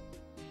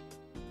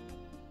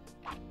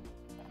 I'm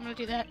gonna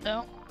do that,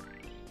 though.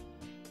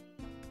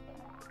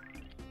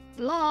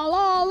 La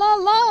la la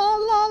la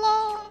la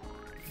la.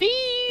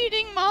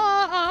 Feeding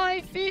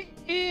my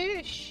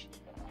fish.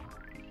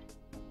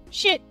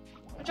 Shit.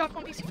 I dropped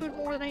one piece of food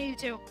more than I needed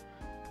to.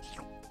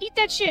 Eat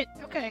that shit.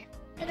 Okay.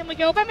 And then we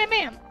go bam bam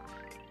bam.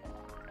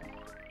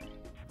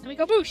 Then we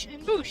go boosh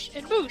and boosh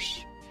and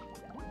boosh.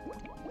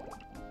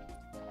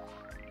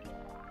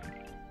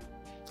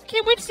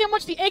 Can't wait to see how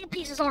much the egg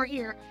pieces are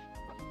here.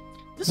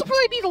 This will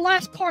probably be the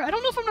last part. I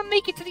don't know if I'm gonna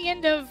make it to the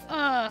end of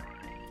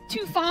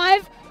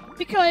 2.5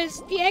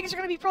 because the eggs are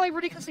gonna be probably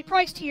ridiculously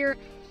priced here,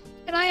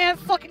 and I have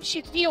fucking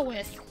shit to deal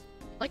with,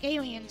 like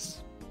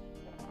aliens.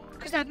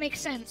 Because that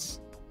makes sense.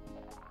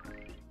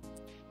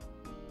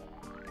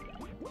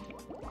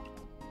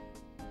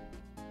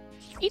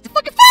 Eat the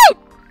fucking food!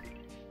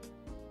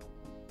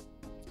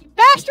 You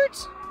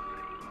bastards!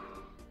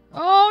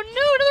 Oh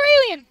no, another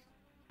alien!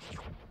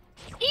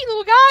 Eat,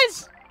 little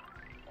guys!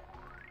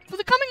 For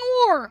the coming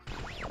war!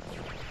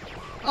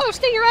 Oh,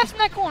 stay your ass in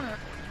that corner.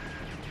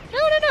 No,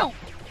 no, no.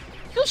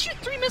 He'll shoot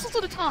 3 missiles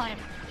at a time.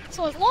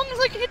 So as long as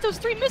I can hit those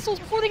 3 missiles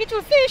before they get to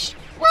a fish,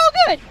 we're all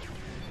good!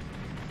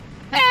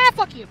 Ah,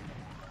 fuck you.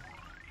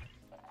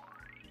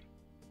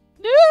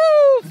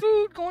 No!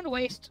 Food going to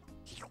waste.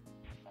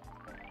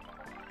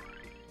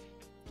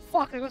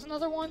 Fuck, there goes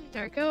another one.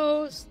 There it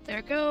goes. There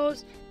it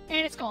goes.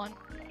 And it's gone.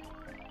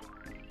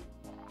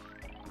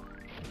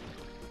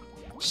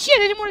 Shit,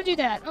 I didn't want to do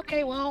that.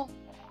 Okay, well.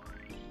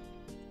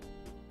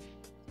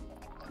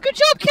 Good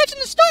job catching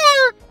the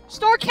star!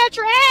 Star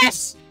catcher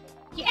ass!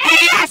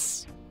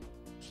 Yes!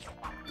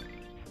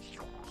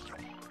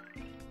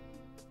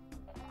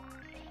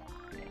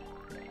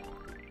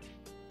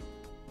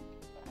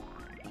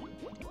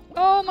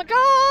 Oh my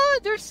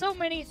god, there's so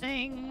many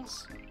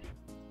things.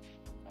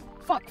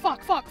 Fuck,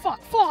 fuck, fuck,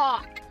 fuck,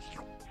 fuck!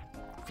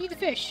 Feed the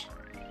fish.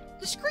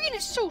 The screen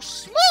is so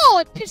small,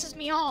 it pisses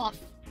me off.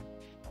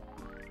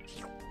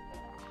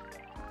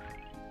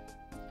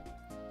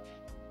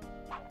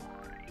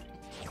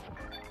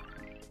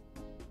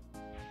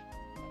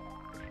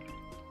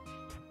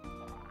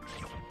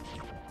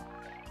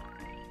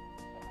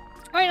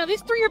 Alright, now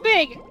these 3 are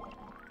big.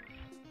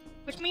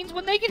 Which means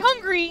when they get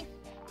hungry,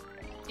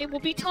 it will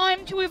be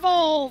time to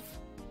evolve.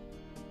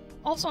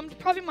 Also, I'm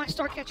probably my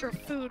star catcher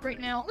of food right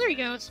now. There he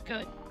goes.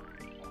 Good.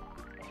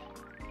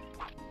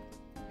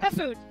 Have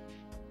food.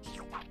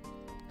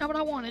 Not what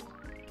I wanted.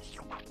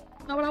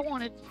 Not what I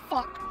wanted.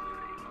 Fuck.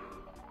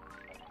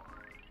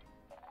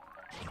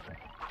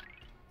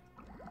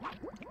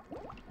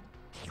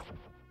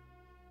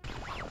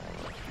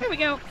 There we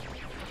go.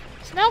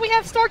 So now we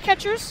have star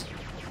catchers.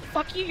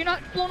 Fuck you, you're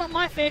not blowing up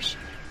my fish.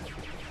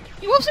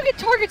 You also get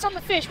targets on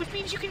the fish, which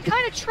means you can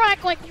kind of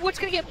track like what's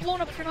going to get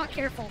blown up if you're not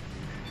careful.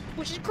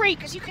 Which is great,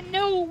 because you can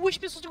know which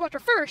missiles to go after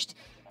first,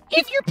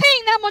 if you're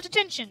paying that much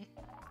attention.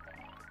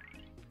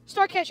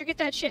 Starcatcher, get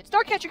that shit.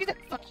 Starcatcher, get that...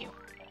 Fuck you.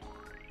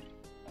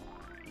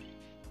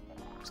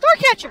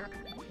 Starcatcher!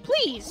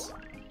 Please!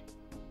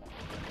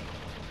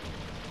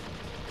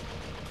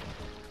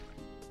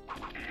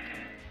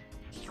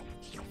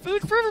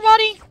 Food for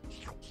everybody!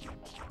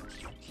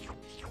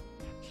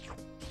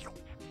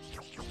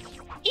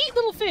 Eat,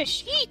 little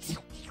fish! Eat!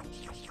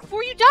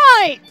 Before you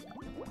die!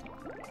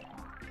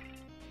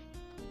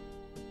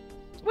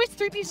 Waste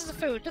 3 pieces of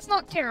food. That's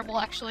not terrible,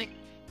 actually.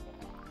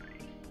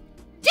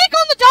 Dig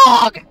on the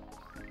dog!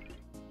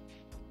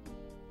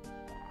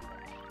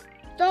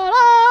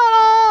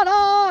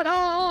 Da-da-da-da-da!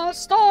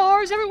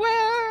 Stars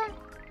everywhere!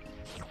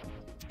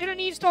 Gonna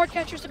need star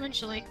catchers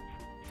eventually.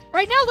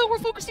 Right now, though, we're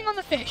focusing on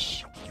the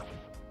fish.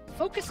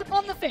 Focus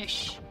upon the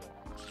fish.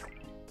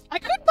 I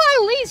could buy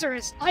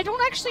lasers. I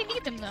don't actually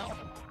need them, though.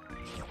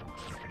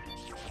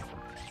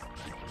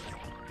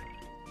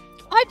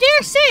 I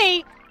dare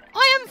say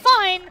I am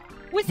fine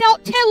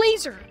without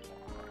laser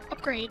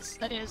upgrades,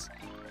 that is.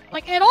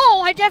 Like, at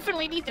all, I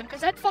definitely need them,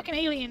 because that fucking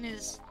alien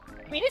is...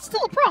 I mean, it's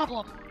still a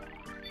problem.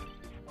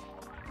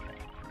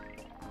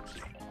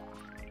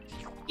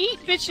 Eat,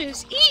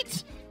 bitches,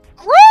 eat!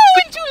 Grow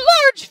into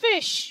large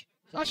fish!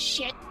 Oh,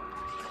 shit.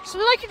 So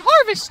that I can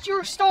harvest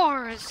your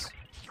stars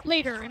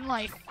later in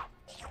life.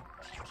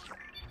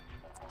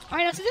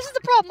 Alright, now, so this is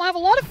the problem. I have a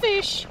lot of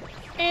fish,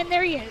 and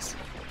there he is.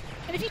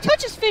 And if he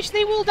touches fish,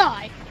 they will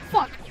die.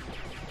 Fuck.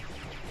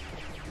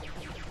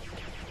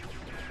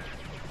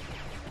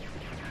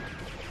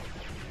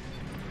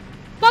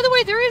 By the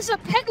way, there is a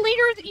pet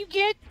leader that you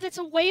get that's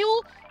a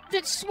whale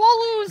that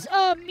swallows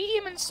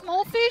medium and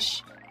small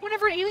fish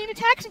whenever an alien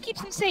attacks and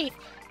keeps them safe.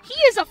 He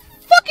is a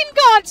fucking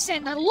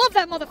godsend. I love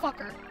that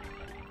motherfucker.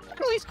 Look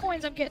at all these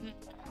coins I'm getting.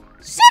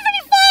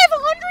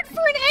 7,500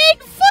 for an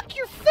egg? Fuck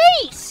your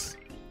face!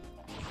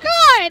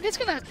 God, it's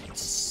gonna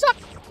suck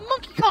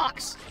monkey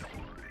cocks.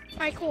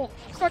 Alright, cool.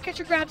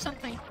 Starcatcher, grab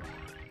something.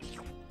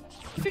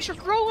 Fish are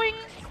growing.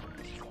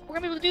 We're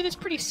gonna be able to do this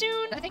pretty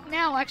soon. I think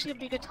now actually would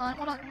be a good time.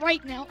 Well, not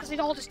right now, because they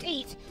all just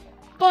ate.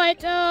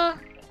 But, at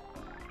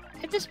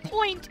this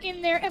point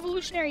in their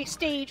evolutionary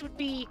stage would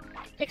be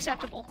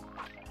acceptable.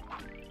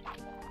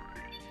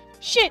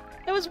 Shit!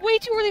 That was way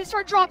too early to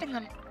start dropping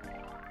them.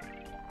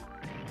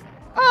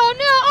 Oh,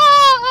 no!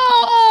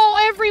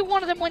 Oh! Every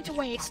one of them went to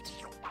waste.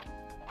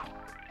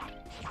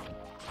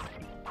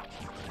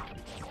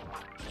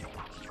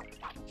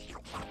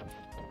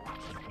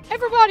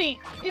 Everybody!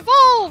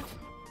 Evolve!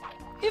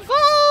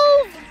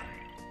 Evolve!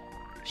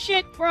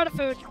 Shit, we're out of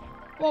food.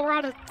 Well, we're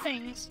out of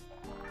things.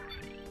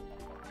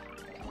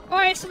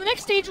 Alright, so the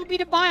next stage will be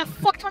to buy a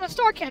fuck ton of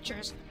star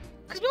catchers.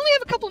 Because we only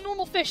have a couple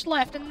normal fish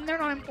left, and they're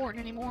not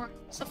important anymore.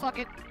 So fuck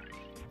it.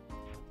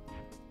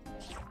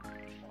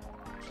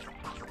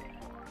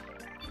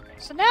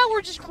 So now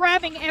we're just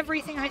grabbing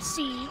everything I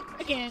see,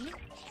 again.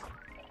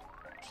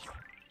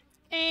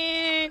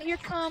 And here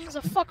comes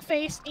a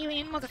fuckface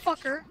alien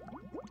motherfucker.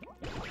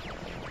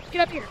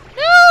 Get up here.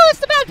 No, it's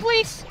the bad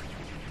place!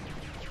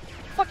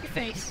 Fuck your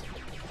face.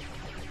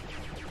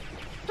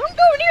 Don't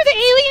go near the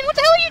alien! What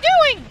the hell are you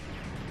doing?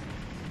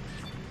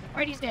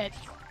 Alright, he's dead.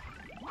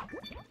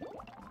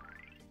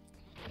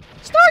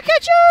 Star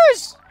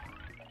catchers!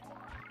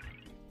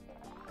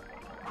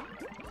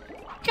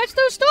 Catch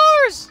those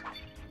stars!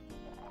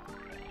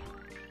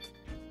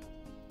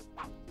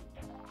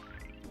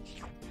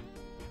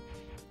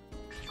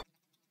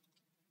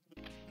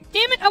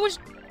 Damn it, I was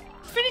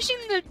finishing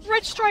the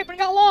red stripe and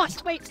got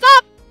lost. Wait,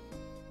 stop!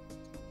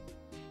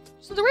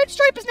 So the red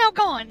stripe is now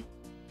gone.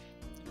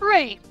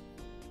 Hooray.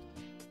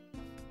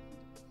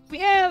 We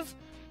have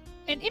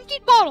an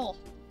emptied bottle.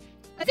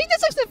 I think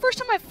that's actually the first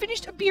time I've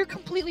finished a beer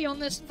completely on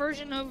this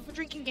version of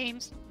drinking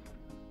games.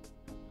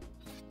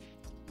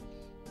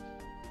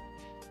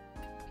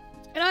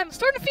 And I'm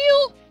starting to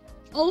feel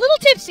a little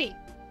tipsy.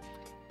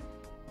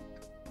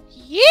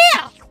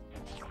 Yeah!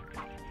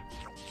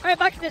 Alright,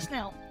 back to this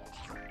now.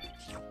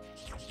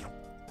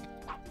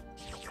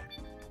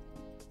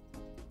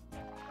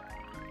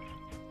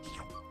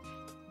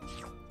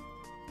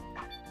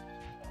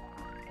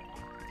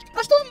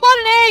 I still haven't bought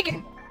an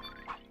egg!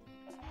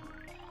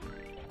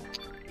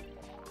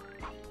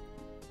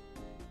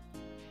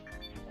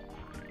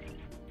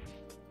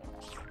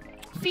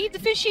 Feed the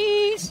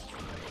fishies!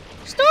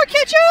 Star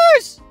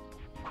catchers!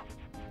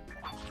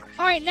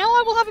 Alright, now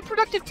I will have a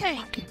productive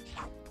tank.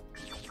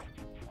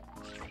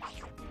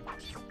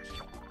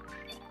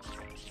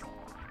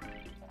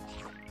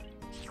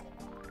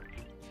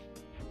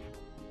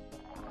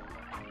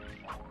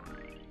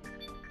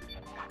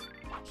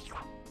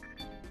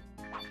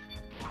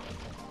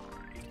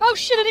 Oh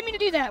shit, I didn't mean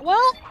to do that.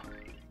 Well,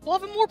 we'll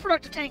have a more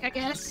productive tank, I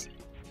guess.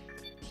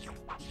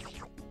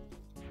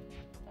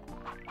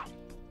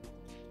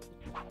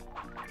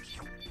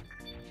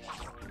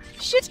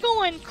 Shit's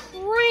going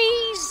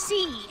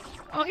crazy.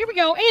 Oh, here we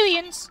go.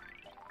 Aliens.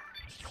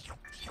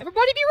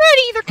 Everybody be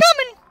ready. They're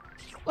coming.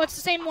 Well, it's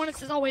the same one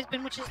as it's always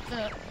been, which is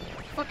the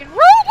fucking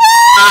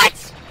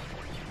robots!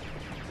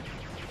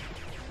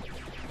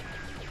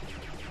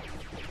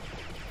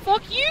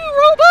 Fuck you,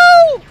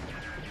 Robo!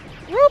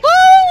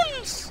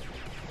 Robones!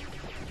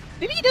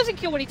 Maybe he doesn't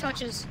kill what he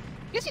touches.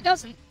 I guess he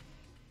doesn't.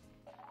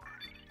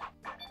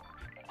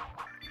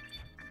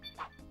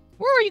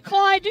 Where are you,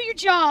 Clyde? Do your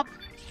job.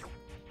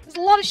 There's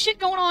a lot of shit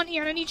going on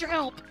here, and I need your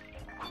help.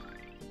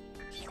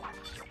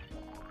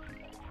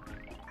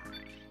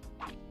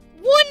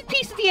 One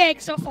piece of the egg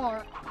so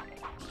far.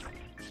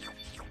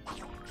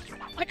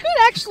 I could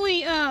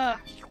actually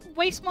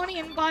waste money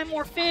and buy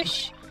more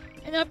fish,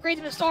 and then upgrade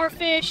them to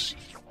starfish,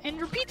 and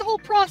repeat the whole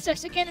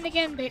process again and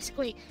again,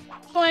 basically.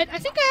 But I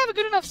think I have a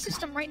good enough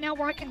system right now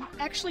where I can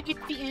actually get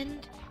to the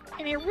end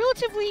in a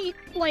relatively,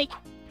 like,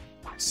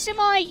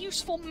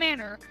 semi-useful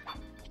manner.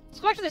 Let's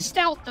go back to the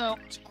stout, though.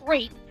 It's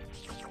great.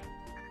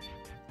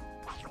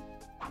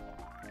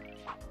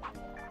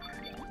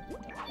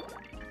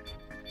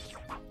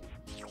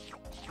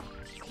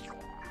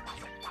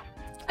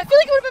 I feel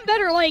like it would have been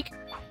better, like,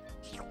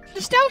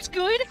 the stout's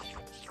good,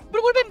 but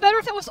it would have been better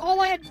if that was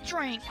all I had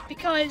drank,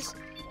 because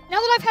now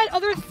that I've had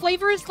other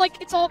flavors, like,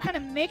 it's all kind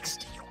of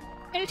mixed,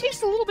 and it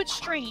tastes a little bit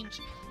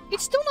strange.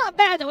 It's still not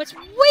bad, though. It's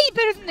way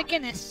better than the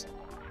Guinness.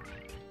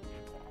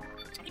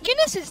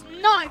 Guinness is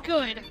not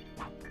good.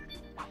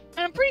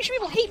 And I'm pretty sure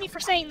people hate me for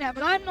saying that,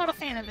 but I'm not a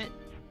fan of it.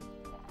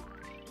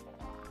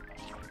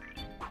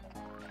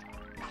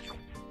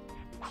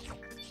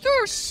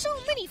 There are so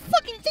many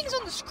fucking things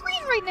on the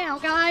screen right now,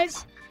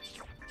 guys!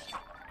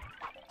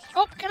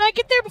 Oh, can I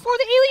get there before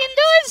the alien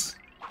does?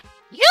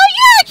 Hell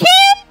yeah, I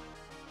can!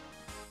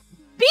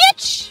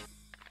 Bitch!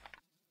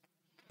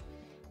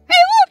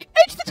 Hey, look!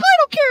 It's the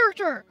title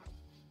character!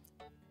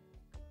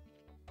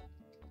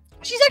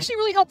 She's actually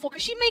really helpful,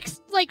 because she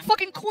makes, like,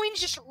 fucking coins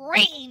just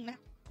rain.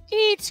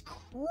 It's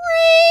crazy!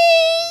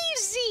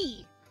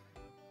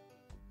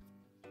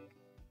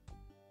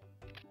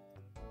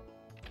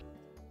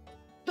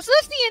 So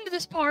that's the end of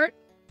this part.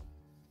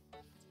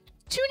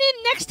 Tune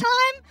in next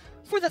time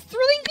for the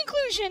thrilling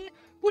conclusion,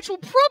 which will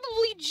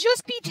probably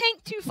just be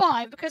Tank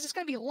 2-5, because it's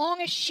going to be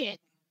long as shit.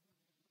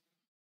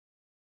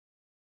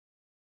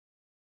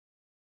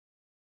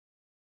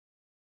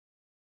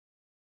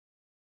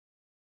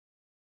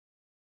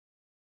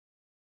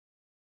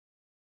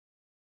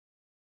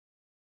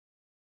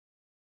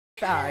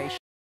 Sorry.